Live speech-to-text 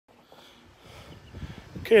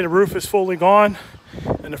Okay, the roof is fully gone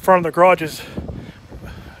and the front of the garage is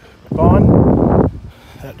gone.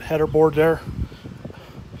 That header board there.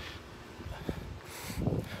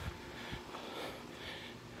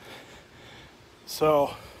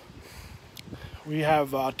 So we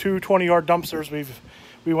have two 20-yard dumpsters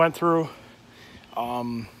we went through.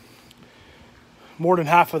 More than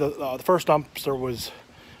half of the first dumpster was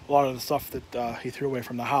a lot of the stuff that he threw away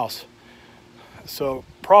from the house. So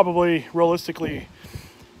probably, realistically,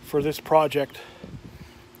 for this project,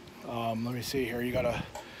 let me see here, you got a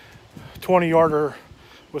 20-yarder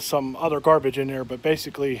with some other garbage in there, but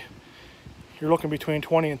basically you're looking between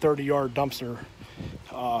 20 and 30-yard dumpster.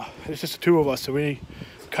 It's just the two of us, so we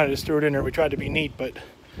kind of just threw it in there. We tried to be neat, but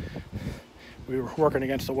we were working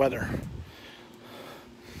against the weather.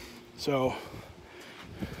 So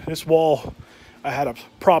this wall I had to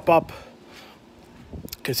prop up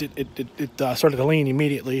because it started to lean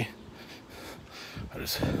immediately. I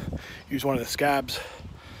just used one of the scabs,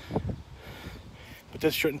 but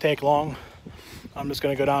this shouldn't take long. I'm just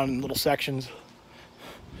going to go down in little sections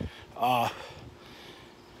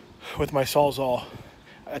with my Sawzall.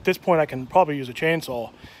 At this point I can probably use a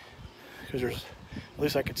chainsaw because at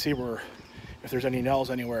least I could see if there's any nails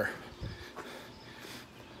anywhere.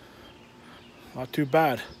 Not too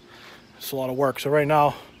bad. It's a lot of work. So right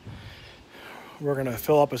now we're going to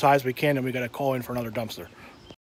fill up as high as we can, and we got to call in for another dumpster.